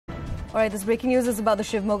All right, this breaking news is about the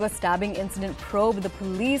Shivamogga Stabbing Incident Probe. The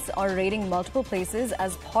police are raiding multiple places.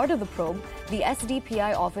 As part of the probe, the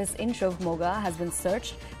SDPI office in Shivamogga has been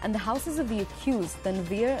searched, and the houses of the accused,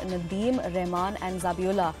 Tanveer, Nadeem, Rehman and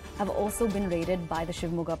Zabiullah, have also been raided by the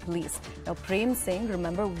Shivamogga police. Now, Prem Singh,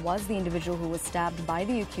 remember, was the individual who was stabbed by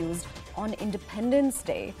the accused on Independence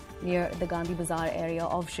Day near the Gandhi Bazaar area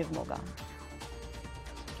of Shivamogga.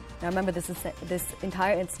 Now remember, this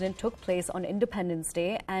entire incident took place on Independence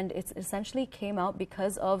Day, and it essentially came out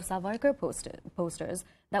because of savarkar posters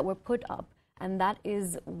that were put up. And that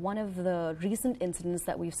is one of the recent incidents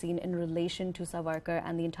that we've seen in relation to Savarkar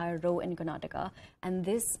and the entire row in Karnataka. And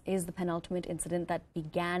this is the penultimate incident that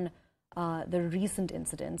began the recent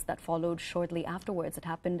incidents that followed shortly afterwards. It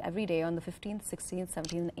happened every day on the 15th, 16th,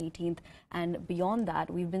 17th, and 18th. And beyond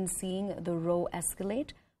that, we've been seeing the row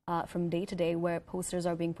escalate from day to day, where posters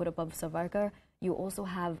are being put up of Savarkar. You also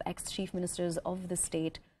have ex-chief ministers of the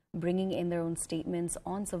state bringing in their own statements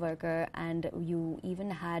on Savarkar, and you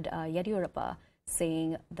even had Yediyurappa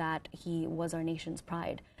saying that he was our nation's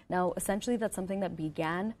pride. Now, essentially, that's something that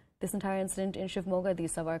began this entire incident in Shivamogga,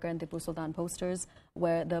 these Savarkar and Tipu Sultan posters,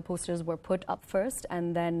 where the posters were put up first,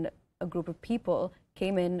 and then a group of people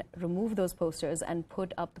came in, removed those posters, and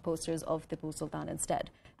put up the posters of Tipu Sultan instead.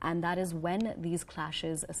 And that is when these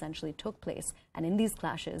clashes essentially took place. And in these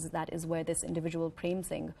clashes, that is where this individual, Prem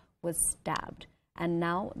Singh, was stabbed. And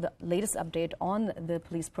now the latest update on the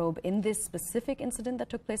police probe in this specific incident that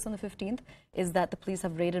took place on the 15th is that the police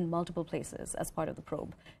have raided multiple places as part of the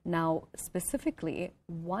probe. Now, specifically,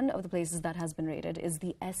 one of the places that has been raided is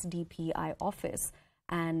the SDPI office,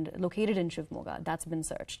 and located in Shivamogga. That's been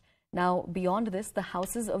searched. Now, beyond this, the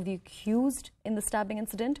houses of the accused in the stabbing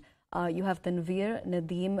incident, you have Tanveer,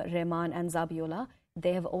 Nadeem, Rehman and Zabiullah.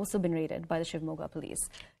 They have also been raided by the Shivamogga police.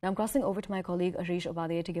 Now, I'm crossing over to my colleague Harish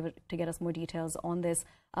Obade to get us more details on this.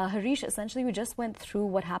 Harish, essentially, we just went through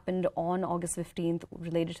what happened on August 15th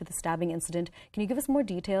related to the stabbing incident. Can you give us more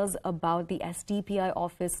details about the SDPI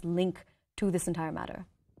office link to this entire matter?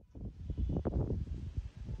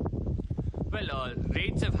 Well,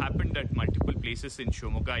 raids have happened at multiple places in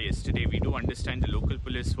Shivamogga yesterday. We do understand the local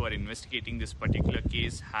police who are investigating this particular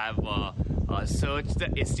case have searched the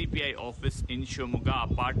SDPI office in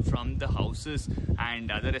Shivamogga, apart from the houses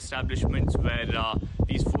and other establishments where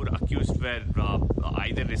these four accused were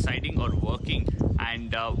either residing or working.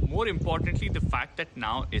 And more importantly, the fact that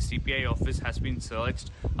now SDPI office has been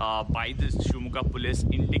searched by the Shivamogga police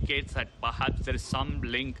indicates that perhaps there is some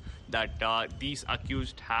link that these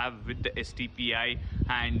accused have with the SDPI,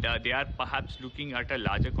 and they are perhaps looking at a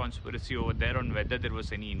larger conspiracy over there on whether there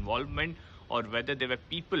was any involvement or whether there were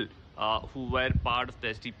people who were part of the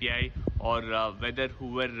SDPI, or whether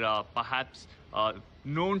who were perhaps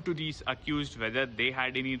known to these accused, whether they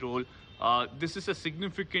had any role. This is a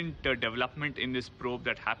significant development in this probe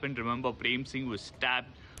that happened. Remember, Prem Singh was stabbed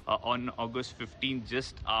on August 15th,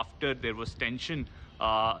 just after there was tension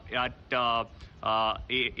at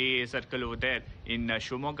AA circle over there in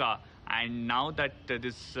Shivamogga. And now that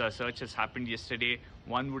this search has happened yesterday,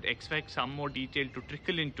 one would expect some more detail to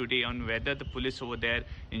trickle in today on whether the police over there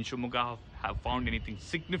in Shivamogga have found anything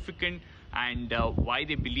significant, and why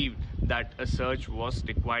they believe that a search was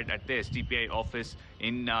required at the SDPI office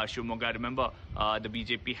in Shivamogga. Remember, the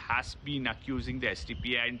BJP has been accusing the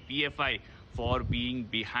SDPI and PFI for being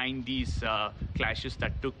behind these clashes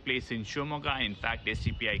that took place in Shivamogga. In fact,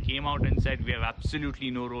 SDPI came out and said, we have absolutely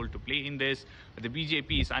no role to play in this. The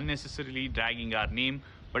BJP is unnecessarily dragging our name,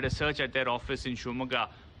 but a search at their office in Shivamogga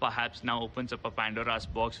perhaps now opens up a Pandora's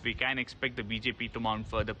box. We can expect the BJP to mount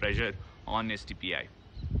further pressure on SDPI.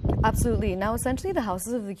 Absolutely. Now, essentially, the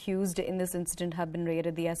houses of the accused in this incident have been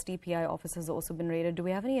raided. The SDPI office has also been raided. Do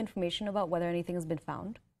we have any information about whether anything has been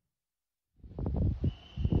found?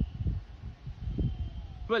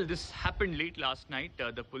 Well, this happened late last night.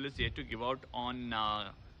 The police yet to give out on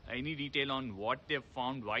any detail on what they've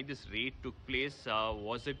found, why this raid took place.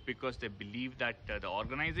 Was it because they believe that the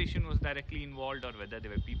organization was directly involved, or whether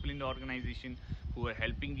there were people in the organization who were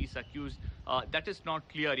helping these accused? That is not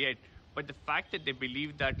clear yet. But the fact that they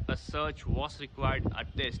believe that a search was required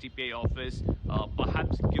at the SDPI office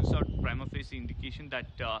perhaps gives out prima facie indication that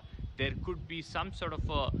there could be some sort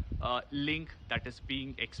of a link that is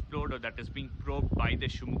being explored or that is being probed by the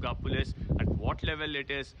Shivamogga police. At what level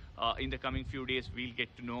it is, in the coming few days, we'll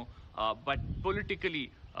get to know. But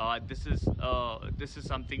politically, this is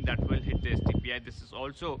something that will hit the SDPI. This is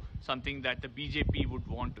also something that the BJP would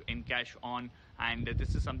want to encash on. And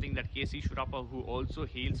this is something that K.C. Shurappa, who also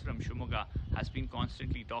hails from Shivamogga, has been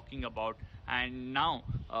constantly talking about. And now,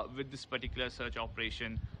 with this particular search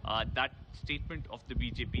operation, that statement of the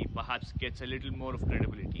BJP perhaps gets a little more of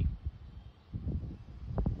credibility.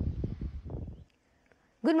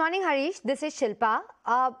 Good morning, Harish. This is Shilpa.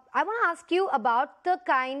 I want to ask you about the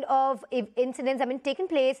kind of incidents that have been taken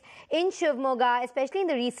place in Shivamogga, especially in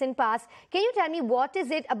the recent past. Can you tell me what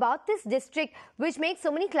is it about this district which makes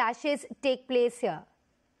so many clashes take place here?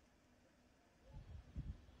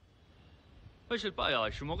 Well,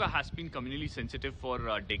 Shilpa, Shivamogga has been communally sensitive for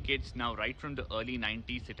decades now. Right from the early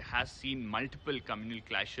 90s, it has seen multiple communal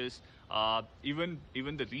clashes. Even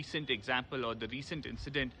the recent example or the recent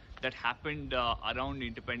incident that happened around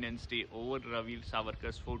Independence Day over Veer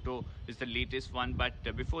Savarkar's photo is the latest one. But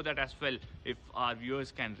before that as well, if our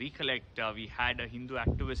viewers can recollect, we had a Hindu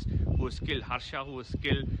activist who was killed, Harsha, who was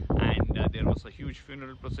killed, and there was a huge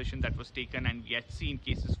funeral procession that was taken, and we had seen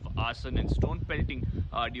cases for arson and stone pelting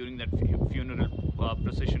during that funeral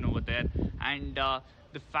procession over there. And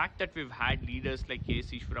the fact that we've had leaders like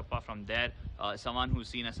K.S. Ishwarappa from there, someone who's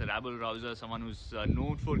seen as a rabble-rouser, someone who's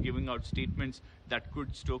known for giving out statements that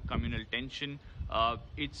could stoke communal tension,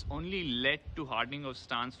 it's only led to hardening of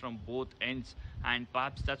stance from both ends. And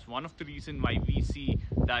perhaps that's one of the reasons why we see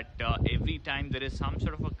that every time there is some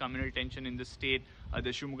sort of a communal tension in the state, the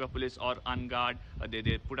Shivamogga police are on guard.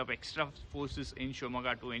 They put up extra forces in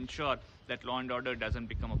Shivamogga to ensure that law and order doesn't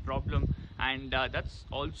become a problem. And that's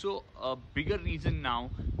also a bigger reason now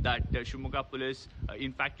that Shivamogga police,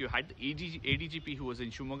 in fact, you had the ADGP who was in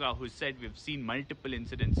Shivamogga who said we've seen multiple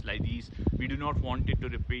incidents like these. We do not want it to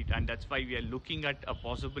repeat, and that's why we are looking at a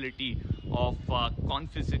possibility of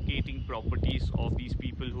confiscating properties of these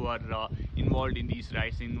people who are involved in these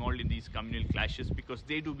riots, involved in these communal clashes, because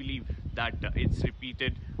they do believe that it's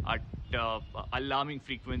repeated at alarming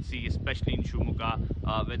frequency, especially in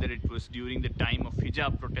Shivamogga, whether it was during the time of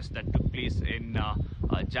hijab protest that took place in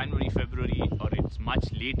January, February, or it's much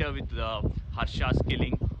later with Harsha's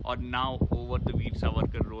killing, or now over the Veer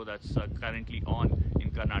Savarkar road that's currently on in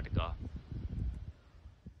Karnataka.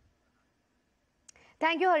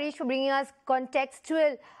 Thank you, Harish, for bringing us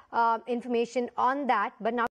contextual information on that. But now